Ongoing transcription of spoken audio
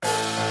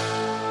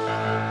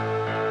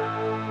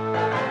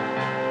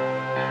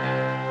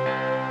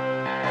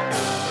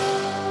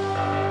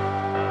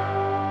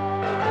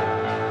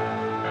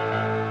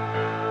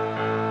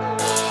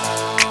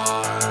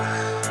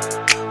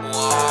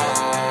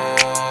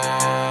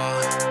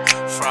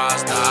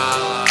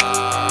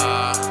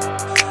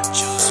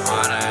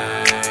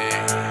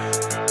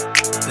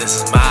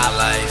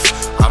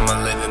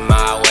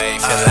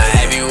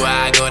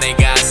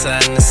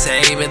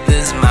but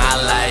this is my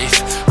life.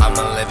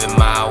 I'ma live it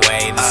my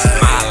way, this is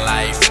my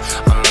life.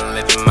 I'ma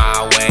live it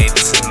my way,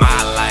 this is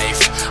my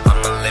life.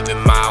 I'ma live it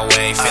my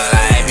way. Feel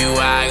like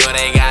everywhere I go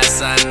they got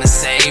something to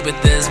say,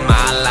 but this is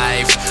my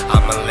life.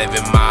 I'ma live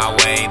it my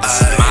way,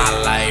 this is my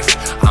life.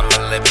 I'ma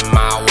live it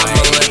my way.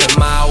 I'ma live it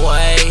my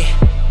way,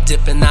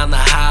 dipping on the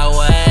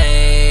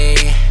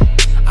highway.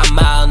 I'm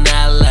out in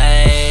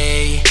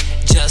LA,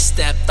 just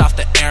stepped off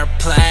the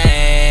airplane.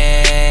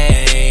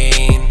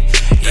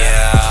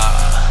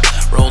 Yeah,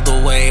 rolled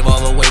the wave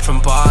all the way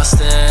from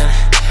Boston.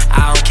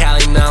 Out in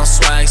Cali now,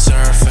 swag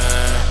surfing.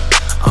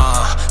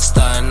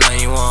 Stunning on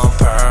you on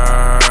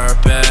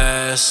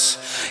purpose.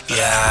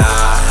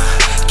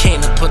 Yeah,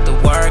 came to put the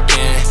work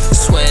in.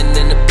 Sweating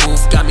in the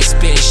booth, got me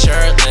spitting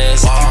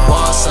shirtless. If you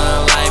want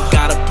some life,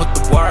 gotta put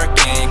the work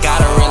in.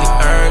 Gotta really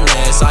earn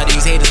this. All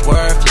these haters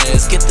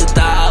worthless. Get the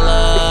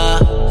dollar,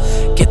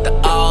 get the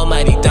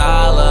almighty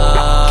dollar.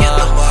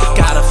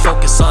 Gotta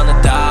focus on the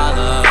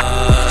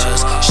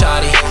dollars.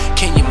 Shawty,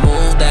 can you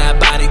move that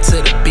body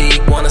to the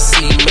beat? Wanna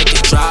see you make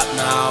it drop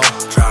now.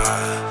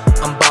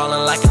 I'm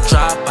ballin' like a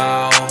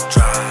dropout.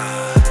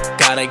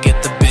 Gotta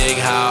get the big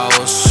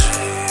house.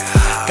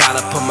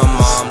 Gotta put my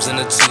mom's in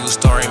a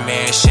 2-story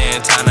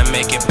mansion. Time to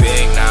make it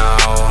big now.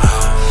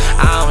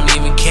 I don't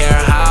even care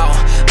how.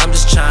 I'm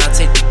just trying to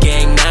take the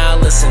game now.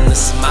 Listen,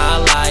 this is my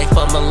life.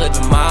 I'ma live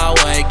it my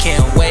way.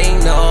 Can't wait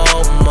no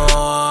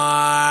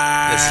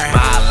more. This is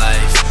my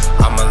life.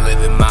 I'ma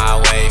live it my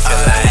way.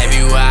 Feel like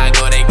everywhere I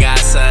go they got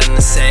something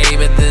to say,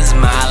 but this is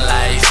my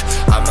life.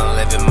 I'ma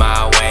live it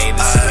my way.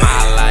 This is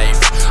my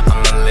life.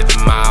 I'ma live it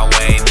my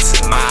way. This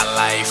is my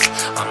life.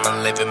 I'ma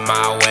live it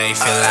my way.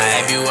 Feel like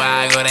everywhere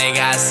I go they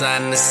got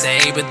something to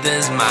say, but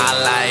this is my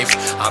life.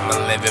 I'ma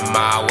live it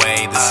my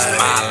way. This is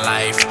my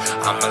life.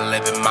 I'ma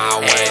live it my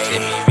way. Esta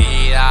es mi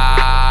vida,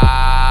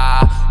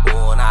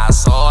 una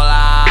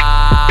sola.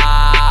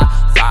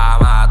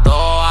 Fama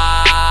toda.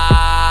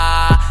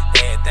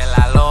 Esta es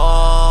la ley.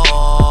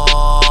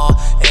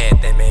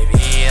 Esta es mi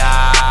vida,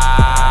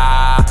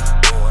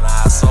 una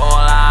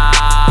sola.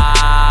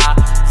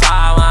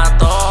 Fama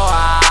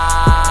toda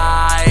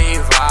y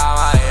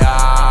fama ya.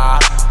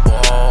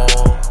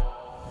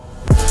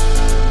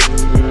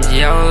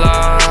 YOLO,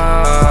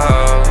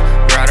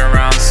 ride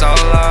around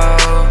solo,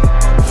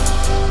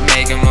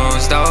 making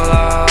moves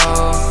dolo.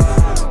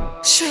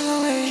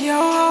 Chillin' with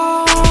yo,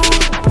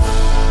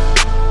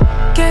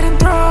 getting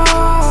through.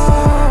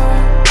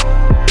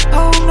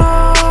 Oh no,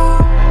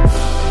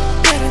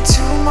 getting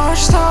too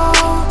much though.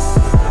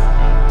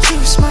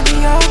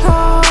 JuiseMoney H2O,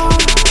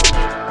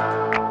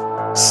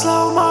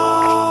 slow mo,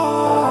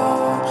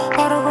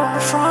 auto roll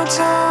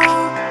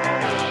frontal.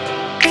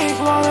 Big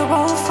wallet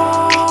won't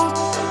fold.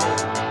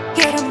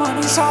 Getting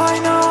money's all I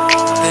know.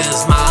 This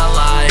is my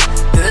life,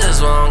 this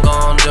is what I'm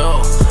gon' do.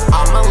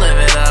 I'ma live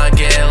it up,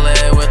 get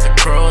lit with the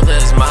crew.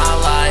 This is my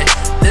life,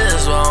 this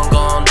is what I'm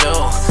gon' do.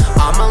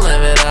 I'ma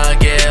live it up,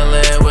 get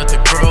lit with the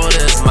crew.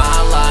 This is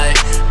my life,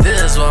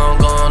 this is what I'm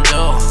gon'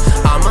 do.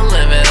 I'ma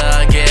live it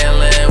up, get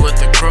lit with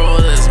the crew.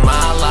 This is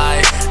my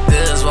life,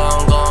 this is what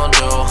I'm gon'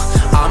 do.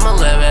 I'ma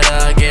live it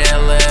up, get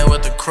lit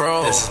with the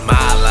crew. This is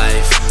my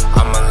life,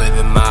 I'ma live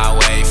it my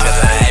way. Feel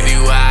like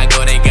everywhere I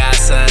go they got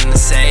something to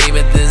say,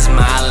 but this is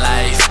my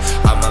life.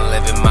 I'ma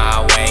live it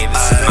my way.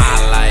 This is my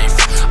life.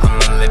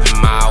 I'ma live it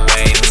my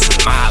way. This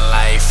is my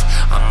life.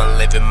 I'ma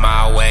live it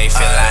my way.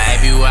 Feel like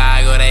everywhere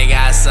I go they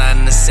got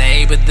something to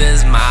say, but this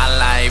is my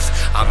life.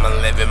 I'ma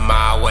live it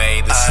my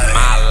way. This is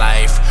my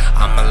life.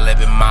 I'ma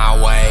live it my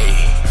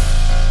way.